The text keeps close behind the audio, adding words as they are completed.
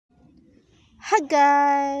Hi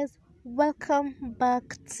guys, welcome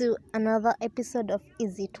back to another episode of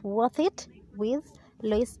Is It Worth It with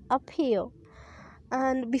Lois Appeal.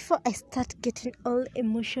 And before I start getting all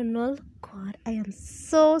emotional, God, I am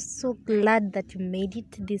so glad that you made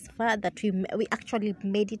it this far, that we actually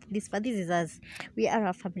made it this far. This is us. We are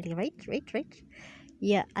a family, right?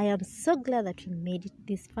 Yeah, I am so glad that you made it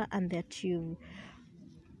this far and that you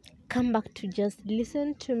come back to just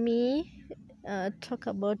listen to me talk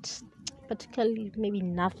about particularly maybe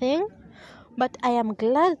nothing, but I am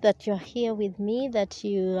glad that you're here with me, that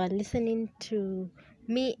you are listening to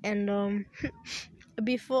me. And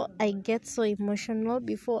before I get so emotional,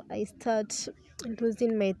 before I start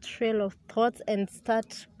losing my trail of thoughts and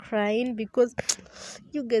start crying, because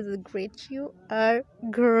you guys are great, you are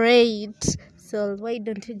great, so why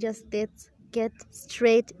don't you just let's get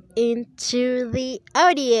straight into the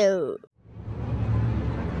audio.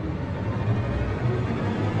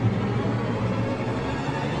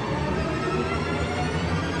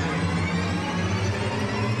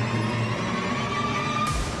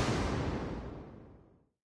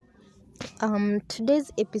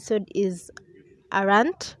 Today's episode is a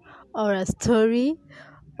rant or a story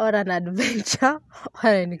or an adventure or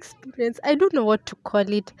an experience. I don't know what to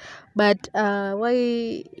call it, but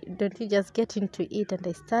why don't you just get into it and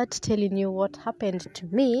I start telling you what happened to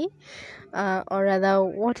me, or rather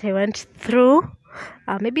what I went through,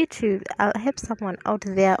 maybe to help someone out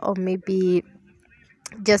there, or maybe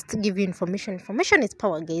just to give you information. Information is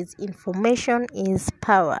power, guys. Information is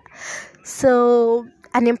power. So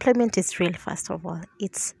unemployment is real. First of all,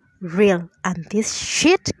 it's real, and this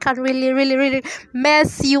shit can really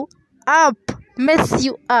mess you up,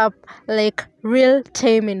 like real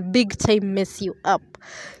time and big time mess you up.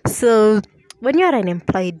 So when you're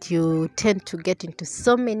unemployed, you tend to get into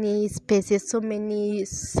so many spaces, so many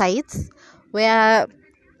sites where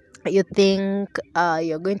you think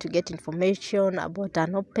you're going to get information about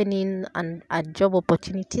an opening and a job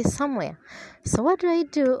opportunity somewhere. So what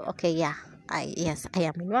do? Okay, I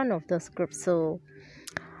am in one of those groups. So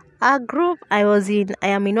a group I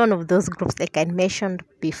am in one of those groups, like I mentioned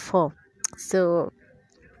before. So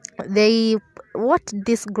what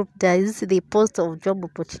this group does, they post of job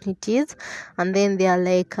opportunities, and then they are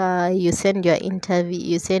like, you send your interview,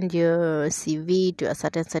 you send your CV to a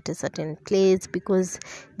certain place, because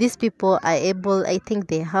these people are able, I think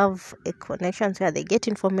they have a connection where they get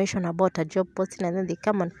information about a job posting, and then they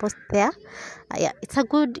come and post there. It's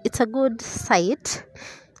a good site,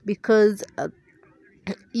 because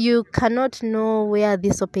you cannot know where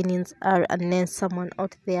these openings are unless someone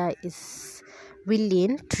out there is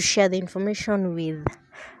willing to share the information with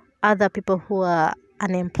other people who are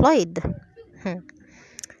unemployed.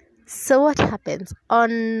 So what happens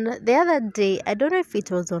on the other day, I don't know if it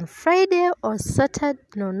was on Friday or Saturday.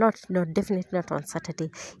 Definitely not on Saturday.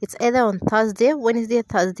 It's either on Thursday, Wednesday,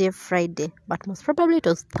 Thursday, Friday, but most probably it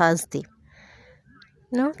was Thursday.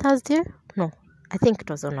 Thursday? No, I think it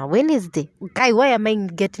was on a Wednesday. Guy, why am I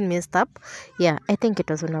getting messed up? Yeah, I think it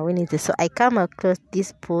was on a Wednesday. So I come across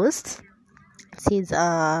this post. It says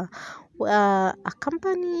a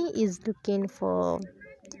company is looking for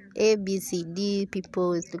ABCD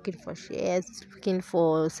people, is looking for shares, looking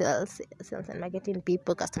for sales and marketing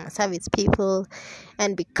people, customer service people,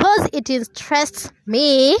 and because it interests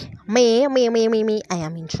me, I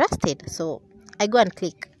am interested. So I go and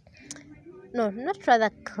click. No, not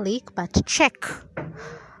rather click, but check.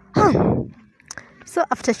 So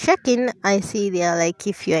after checking, I see they are like,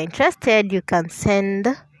 if you are interested, you can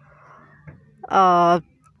send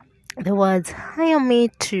the words hire me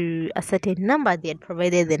to a certain number. They had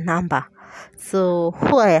provided the number. So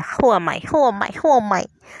who am I?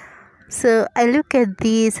 So I look at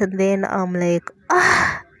this, and then I'm like,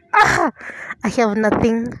 I have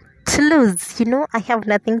nothing to lose. I have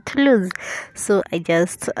nothing to lose. So I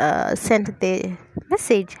just sent the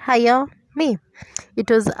message, hire me. It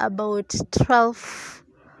was about 12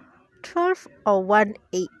 or 1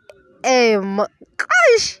 a.m.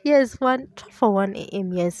 Gosh, yes, 12 or 1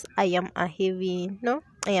 a.m. Yes, I am a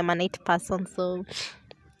night person. So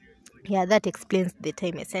yeah, that explains the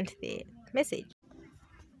time I sent the message.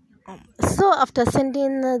 So after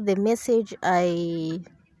sending the message,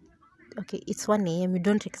 it's 1 a.m. You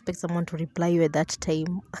don't expect someone to reply you at that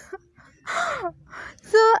time.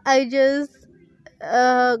 So I just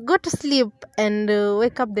go to sleep and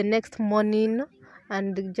wake up the next morning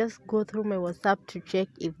and just go through my WhatsApp to check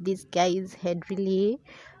if these guys had really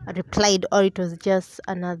replied, or it was just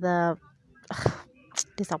another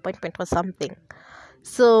disappointment or something.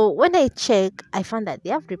 So when I check, I found that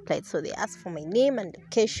they have replied. So they asked for my name and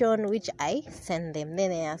location, which I sent them.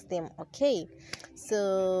 Then I asked them, okay,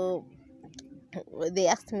 so they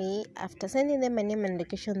asked me after sending them my name and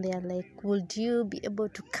location. They are like, would you be able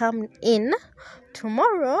to come in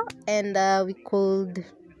tomorrow, and we could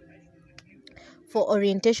for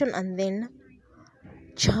orientation, and then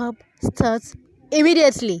job starts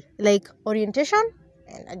immediately, like orientation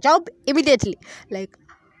and a job immediately. Like,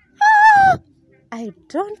 I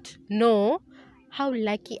don't know how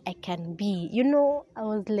lucky I can be. I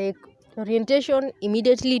was like, orientation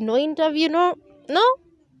immediately, no interview, no.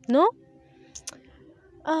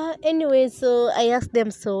 Anyway, so I asked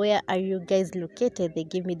them, so where are you guys located? They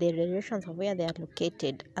give me the directions of where they are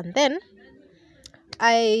located, and then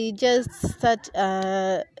I just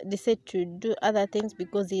decide to do other things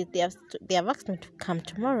because they have asked me to come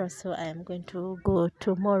tomorrow, so I am going to go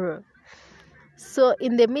tomorrow. So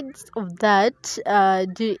in the midst of that,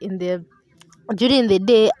 during the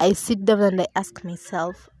day, I sit down and I ask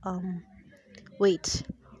myself, wait,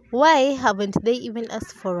 why haven't they even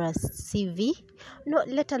asked for a CV? No,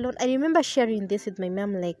 let alone, I remember sharing this with my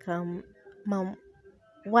mom, like, mom,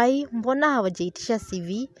 why, mbona hawajaitisha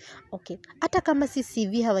CV? Okay, hata kama si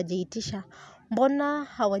CV hawajaitisha, mbona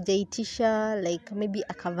hawajaitisha like maybe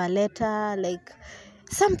a cover letter, like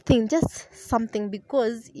something, just something,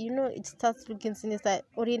 because it starts looking sinister.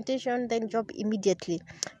 Orientation, then job immediately.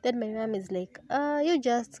 Then my mom is like, you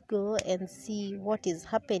just go and see what is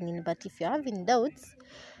happening, but if you're having doubts,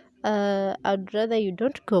 I'd rather you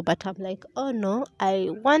don't go. But I'm like, oh no, I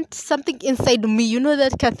want something inside me,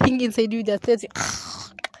 that kind of thing inside you that says,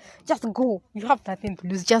 just go, you have nothing to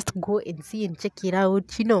lose, just go and see and check it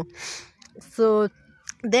out. So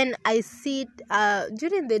then I see it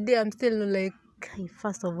during the day. I'm still like,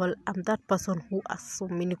 first of all, I'm that person who asks so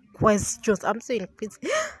many questions. I'm saying,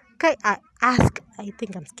 I ask. I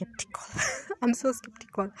think I'm skeptical. I'm so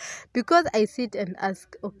skeptical because I sit and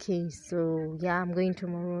ask, okay, so yeah, I'm going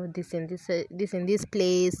tomorrow, this and this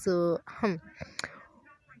place. So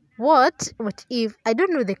what if I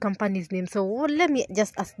don't know the company's name? So let me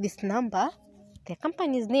just ask this number, the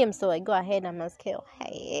company's name. So I go ahead and ask,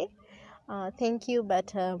 hey, thank you,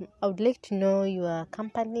 but I would like to know your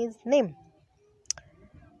company's name.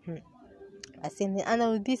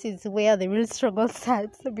 This is where the real struggle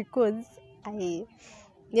starts, because the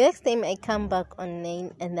next time I come back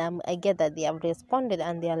online and I get that they have responded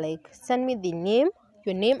and they are like, send me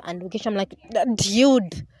your name and location. I'm like,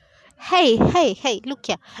 dude, hey, look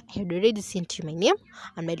here, I had already sent you my name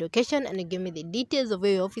and my location, and you give me the details of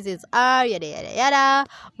where your offices are, yada yada yada,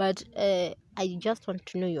 but I just want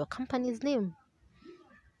to know your company's name.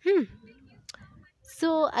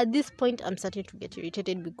 So at this point, I'm starting to get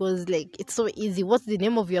irritated because, like, it's so easy. What's the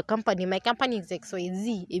name of your company? My company is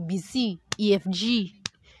XYZ, ABC, EFG,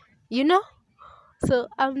 So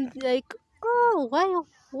I'm like, oh,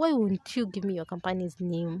 why won't you give me your company's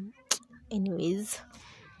name? Anyways,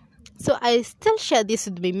 so I still share this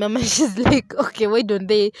with my mom, and she's like, okay, why don't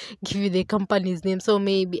they give you the company's name? So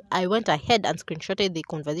maybe I went ahead and screenshotted the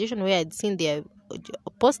conversation where I'd seen their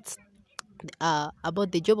posts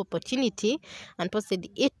about the job opportunity and posted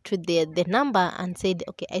it to the number and said,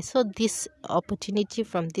 okay, I saw this opportunity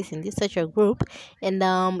from this in this such a group, and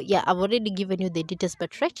I've already given you the details,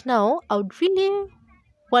 but right now I would really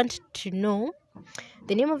want to know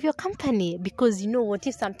the name of your company, because what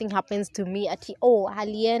if something happens to me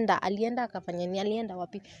alienda akafanya ni, alienda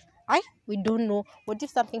wapi, we don't know. What if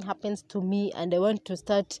something happens to me and I want to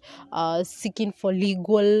start seeking for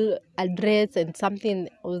legal address and something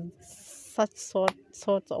of such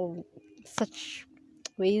sorts of such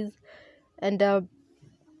ways, and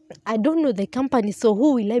I don't know the company, so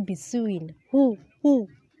who will I be suing? Who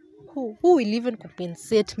will even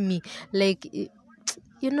compensate me? Like,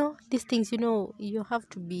 these things, you have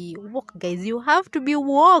to be woke, guys. You have to be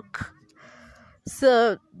woke.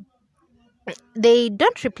 So they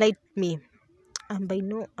don't reply to me, and by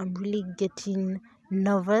now I'm really getting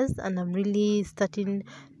nervous, and I'm really starting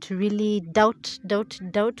to really doubt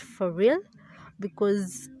for real,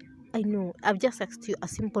 because I know I've just asked you a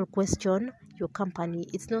simple question. Your company,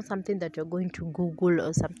 it's not something that you're going to Google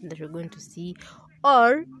or something that you're going to see,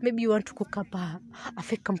 or maybe you want to cook up a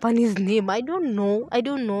fake company's name. I don't know.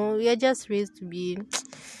 You're just raised to be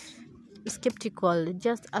skeptical.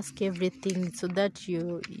 Just ask everything so that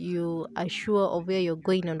you are sure of where you're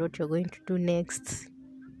going and what you're going to do next.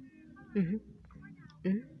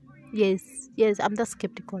 Yes, I'm that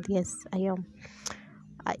skeptical. Yes, I am.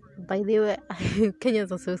 By the way,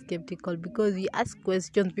 Kenyans are so skeptical because we ask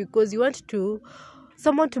questions because you want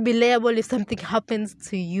someone to be liable if something happens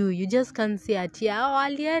to you. You just can't say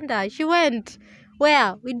alienda, she went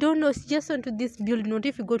where, we don't know, she just went to this building. What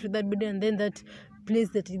if you go to that building and then that place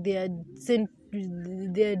that they are sent,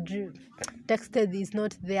 they are texted is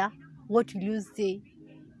not there? what will you say?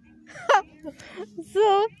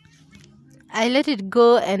 So I let it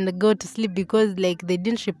go and go to sleep because like they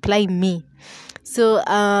didn't reply me. So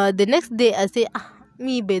the next day I say,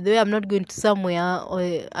 me by the way, I'm not going to somewhere, or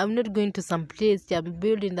I'm not going to some place I'm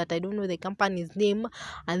building that I don't know the company's name,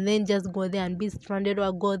 and then just go there and be stranded,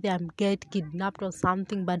 or go there and get kidnapped or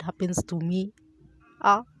something bad happens to me.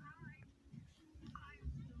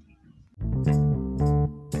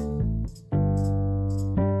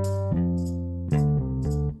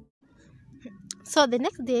 So the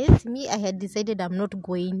next day, to me, I had decided I'm not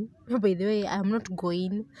going. By the way, I'm not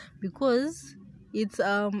going because it's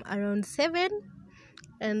around 7,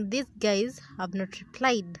 and these guys have not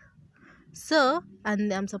replied. So,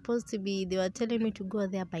 and I'm supposed to be, they were telling me to go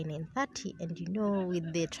there by 9:30, and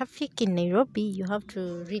with the traffic in Nairobi, you have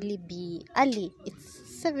to really be early.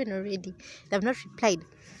 It's 7 already. They have not replied.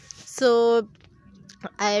 So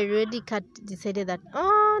I already decided that,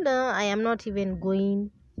 oh no, I am not even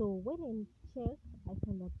going. So when I checked, I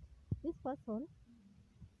found that this person,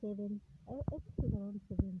 it was around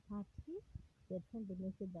 7:30, they sent the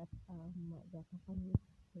message that their company is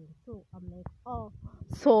saying. So I'm like, oh,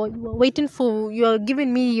 so you are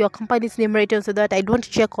giving me your company's name right now so that I don't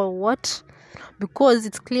check or what? Because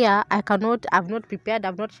it's clear I've not prepared,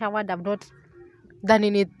 I've not showered, I've not done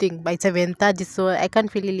anything by 7:30, so I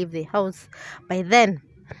can't really leave the house by then.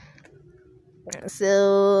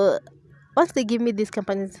 So once they give me this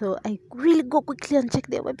company, so I really go quickly and check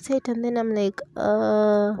their website, and then I'm like,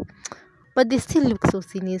 but they still look so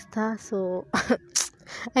sinister. So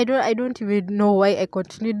I don't even know why I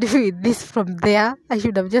continued with this from there. I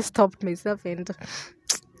should have just stopped myself and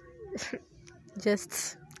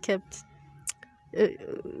just kept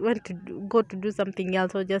want to go to do something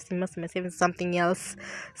else, or just immerse myself in something else.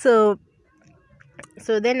 So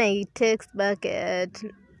then I text back at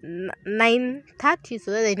 9:30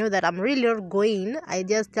 so that I know that I'm really not going. I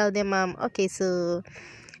just tell them okay, so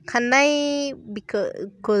can I,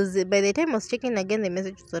 because by the time I was checking again the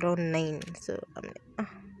message was around 9, so I'm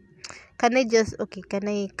like, can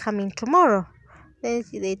I come in tomorrow? Then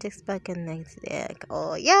they text back and they're like,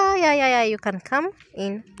 oh yeah, you can come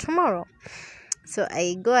in tomorrow. So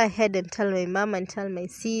I go ahead and tell my mom and tell my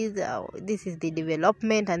sis, this is the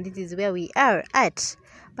development and this is where we are at.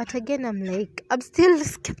 But again, I'm still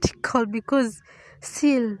skeptical, because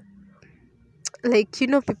still, like,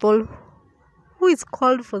 people who is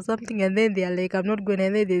called for something and then they are like, I'm not going,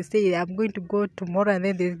 and then they say I'm going to go tomorrow, and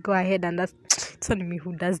then they go ahead, and it's only me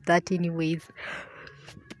who does that anyways.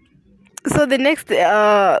 So the next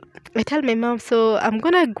I tell my mom, so I'm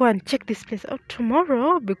gonna go and check this place out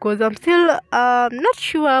tomorrow, because I'm still not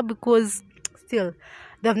sure, because still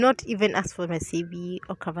they've not even asked for my CV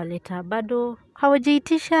or cover letter, bado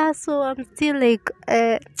hawajaitisha. So I'm still like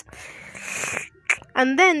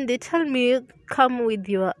and then they tell me, come with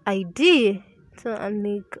your ID. So I'm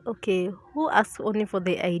like, okay, who asked only for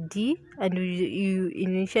the ID? And you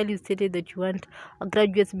initially stated that you want a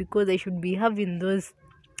graduates, because I should be having the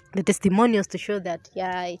testimonials to show that,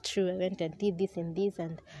 yeah, it's true, I went and did this and this,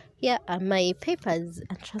 and here are my papers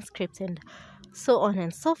and transcripts and so on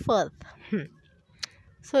and so forth.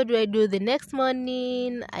 So do I do the next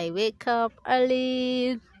morning? I wake up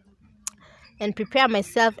early and prepare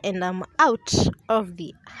myself, and I'm out of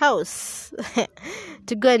the house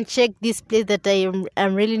to go and check this place that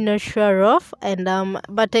I'm really not sure of. And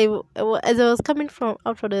but as I was coming from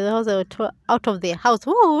out of the house,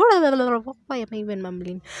 why am I even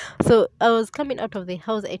mumbling? So I was coming out of the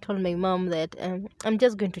house. I told my mom that I'm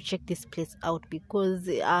just going to check this place out, because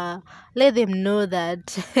let them know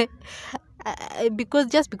that because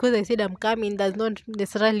just because I said I'm coming does not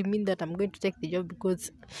necessarily mean that I'm going to take the job,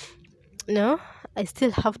 because no, I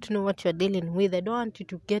still have to know what you're dealing with. I don't want you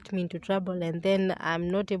to get me into trouble, and then I'm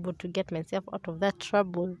not able to get myself out of that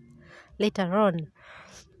trouble later on.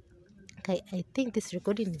 Okay, I think this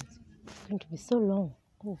recording is going to be so long.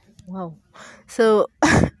 Oh, wow. So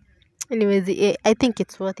anyways, I think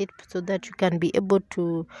it's worth it, so that you can be able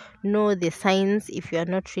to know the signs if you are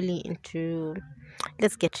not really into.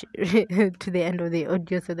 Let's get to the end of the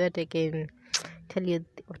audio so that I can tell you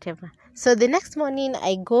whatever. So the next morning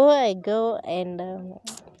I go and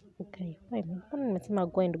okay, why am I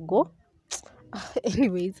going to go?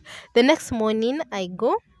 Anyways, the next morning I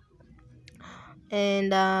go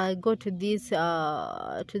and go to this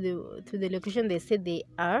to the location they said they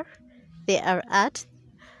are at,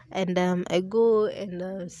 and I go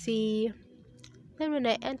and see. Then when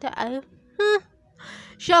I enter,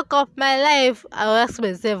 shock of my life, I ask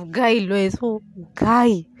myself, guy Lois,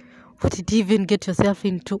 guy, what did you even get yourself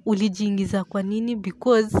into? Ulijiingiza kwa nini?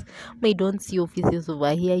 Because I don't see offices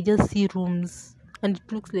over here, I just see rooms. and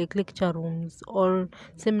it looks like lecture rooms or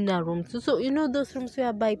seminar rooms. So those rooms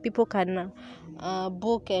whereby people can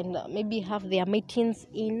book and maybe have their meetings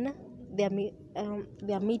in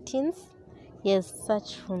their meetings. Yes,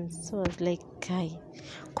 such rooms. So I was like, guy,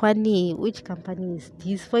 kwani, which company is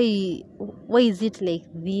this? Why is it like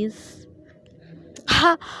this?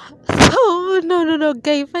 So no,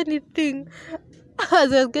 guy, funny thing.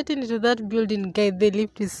 As I was getting into that building, guy, the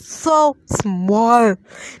lift is so small.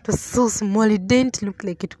 It was so small. It didn't look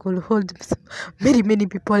like it could hold many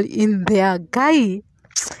people in there, guy.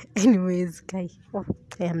 Anyways, guy,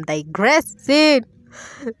 I am digressing.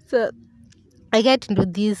 So I get into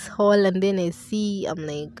this hall and then I see, I'm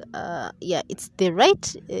like, yeah, it's the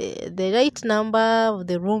right number of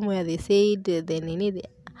the room where they said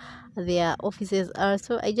their offices are.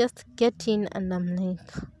 So I just get in and I'm like,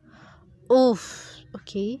 oof,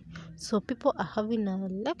 okay. So people are having a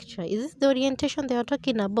lecture. Is this the orientation they are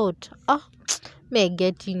talking about? May I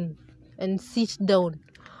get in and sit down?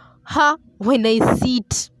 When I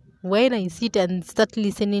sit and start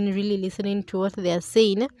really listening to what they are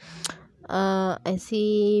saying, I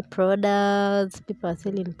see products, people are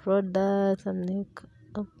selling products. I'm like,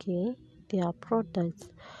 okay, they are products.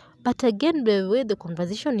 But again, the way the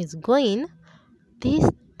conversation is going, this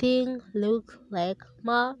thing looks like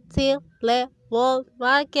multi-level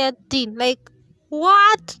marketing. Like,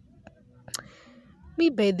 what?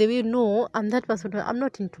 Me, by the way, no, I'm that person. I'm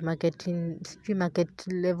not into marketing, market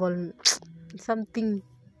level, something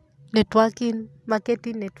networking, market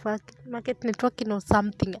networking or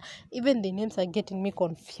something. Even the names are getting me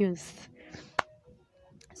confused.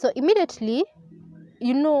 So immediately,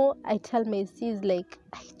 I tell my sis, like,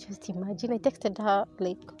 I just imagine, I texted her,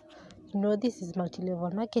 like, this is multi-level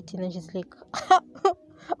marketing. And she's like,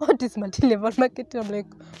 what is multi-level marketing? I'm like,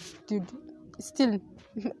 dude, still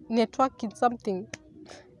networking something.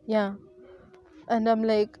 Yeah. And I'm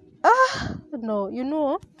like,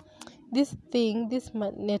 no, this thing,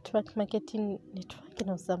 networking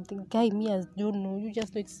or something. Guy, me as don't know. You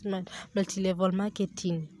just know it's multi-level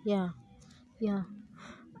marketing. Yeah.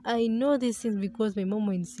 I know these things because my mom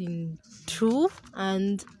is in 2,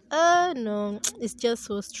 and no, it's just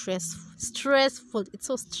so stressful. It's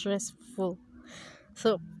so stressful.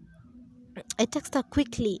 So I text her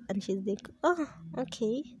quickly and she's like, oh,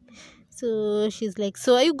 okay. So she's like,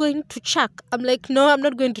 so are you going to check? I'm like, no, I'm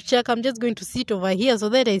not going to check. I'm just going to sit over here so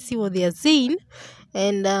that I see what they are saying,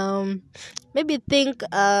 and maybe think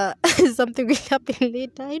something will happen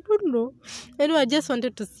later. I don't know. I just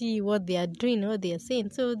wanted to see what they are doing, what they are saying.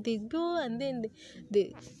 So they go and then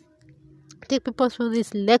they take people through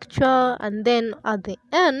this lecture, and then at the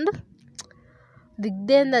end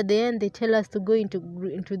they tell us to go into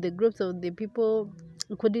the groups of the people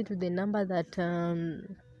according to the number that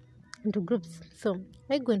into groups. So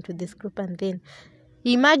I go into this group, and then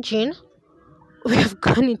imagine we have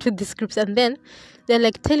gone into these groups, and then they're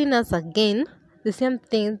like telling us again the same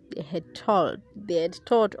thing they had taught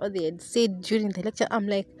or they had said during the lecture. I'm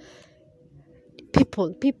like,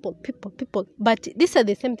 people, but these are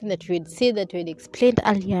the same thing that you had said, that you had explained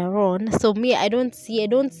earlier on. So me, I don't see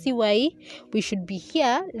why we should be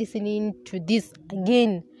here listening to this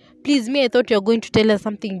again. Please, me, I thought you were going to tell us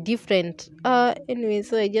something different. Anyway,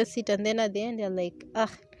 so I just sit, and then at the end they're like,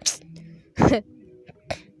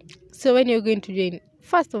 so when you're going to join,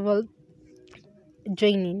 first of all,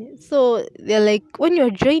 joining, so they're like, when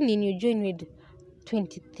you're joining, you join with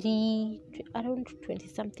 23, around 20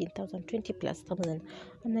 something thousand, 20 plus thousand.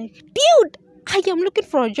 I'm like, dude, I am looking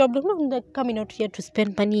for a job. I'm not like coming out here to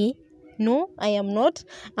spend money. No, I am not.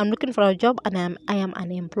 I'm looking for a job, and I am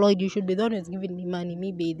unemployed. You should be the one who's giving me money.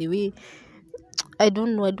 Maybe the way, I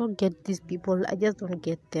don't know. I don't get these people. I just don't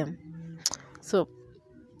get them. So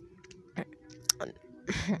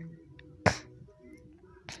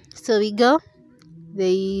we go.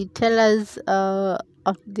 They tell us,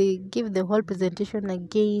 they give the whole presentation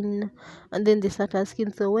again, and then they start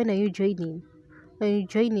asking, so when are you joining? Me,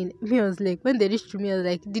 I was like, when they reached to me, I was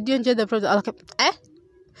like, did you enjoy the project? I was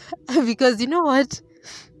like, because you know what,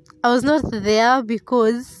 I was not there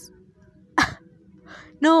because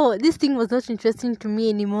no, this thing was not interesting to me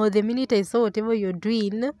anymore. The minute I saw whatever you're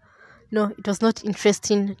doing, no, it was not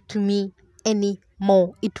interesting to me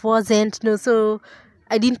anymore. It wasn't. No, so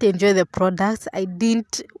I didn't enjoy the products. I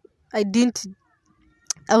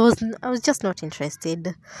was just not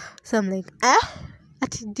interested. So I'm like,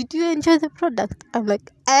 did you enjoy the product? I'm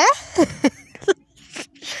like,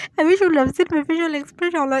 I wish you would have seen my facial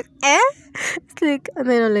expression. I'm like, it's like, and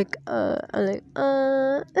then I'm like, I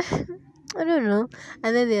don't know.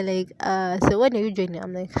 And then they're like, so when are you joining?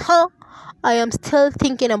 I'm like, I am still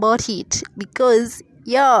thinking about it, because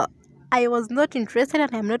I was not interested,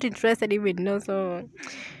 and I'm not interested even now. So,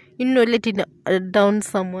 letting down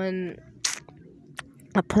someone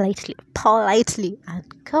politely, and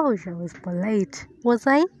gosh, I was polite. Was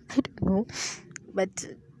I? I don't know, but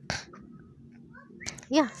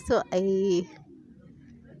yeah. So I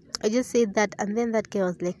just said that, and then that guy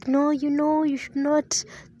was like, "No, you should not.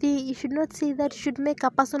 You should not say that. You should make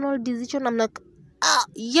a personal decision." I'm like,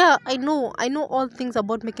 yeah, I know all things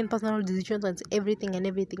about making personal decisions and everything.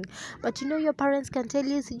 But your parents can tell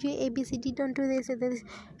you, CJ, ABCD, don't do this and this.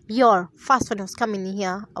 First, when I was coming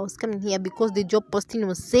here because the job posting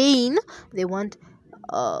was saying they want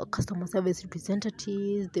customer service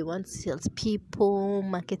representatives, they want salespeople,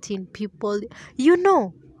 marketing people.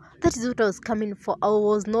 That is what I was coming for. I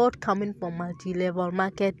was not coming for multi-level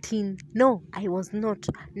marketing. No, I was not.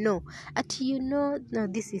 No. No,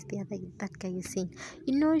 this is the other that guy is saying.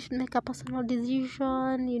 You should make a personal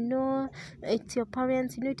decision. It's your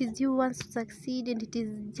parents. It is you who wants to succeed, and it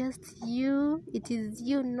is just you. It is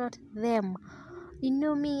you, not them.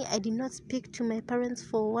 Me, I did not speak to my parents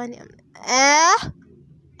for 1 year.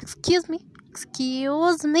 Excuse me.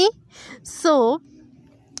 So,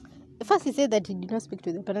 first he said that he did not speak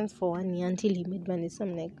to the parents for 1 year until he made money. So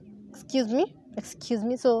I'm like, excuse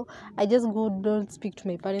me. So I just don't speak to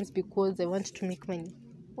my parents because I want to make money.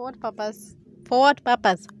 For what purpose?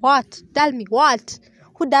 What? Tell me what?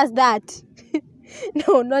 Who does that?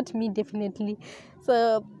 No, not me, definitely.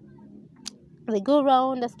 So they go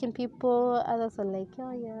around asking people. Others are like,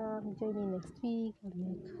 oh yeah, I'm joining next week. I'm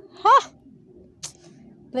like,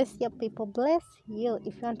 bless your people, bless you.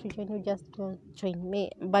 If you want to join, you just don't join me.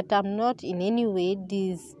 But I'm not in any way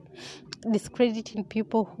discrediting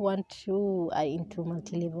people who are into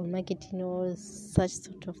multi-level marketing or such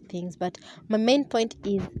sort of things. But my main point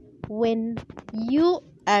is, when you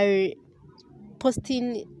are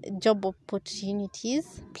posting job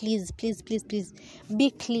opportunities, please be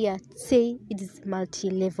clear. Say it is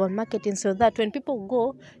multi-level marketing, so that when people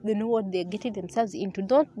go, they know what they're getting themselves into.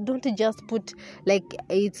 Don't just put like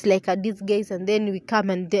it's like a disguise, and then we come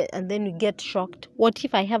and then we get shocked. What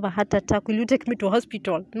if I have a heart attack? Will you take me to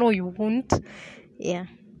hospital? No, you won't. Yeah.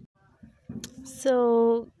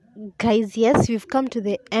 So guys, yes, we've come to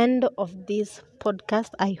the end of this podcast.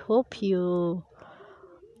 I hope you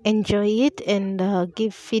enjoy it and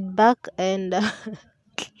give feedback and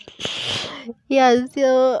yeah.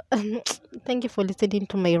 So thank you for listening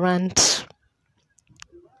to my rant.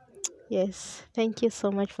 Yes, thank you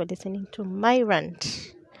so much for listening to my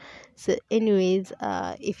rant. So anyways,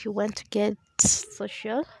 if you want to get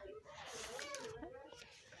social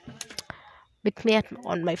with me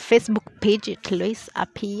on my Facebook page at Lois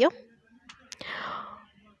Apio,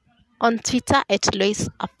 on Twitter at Lois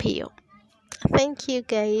Apio. Thank you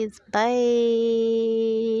guys, bye.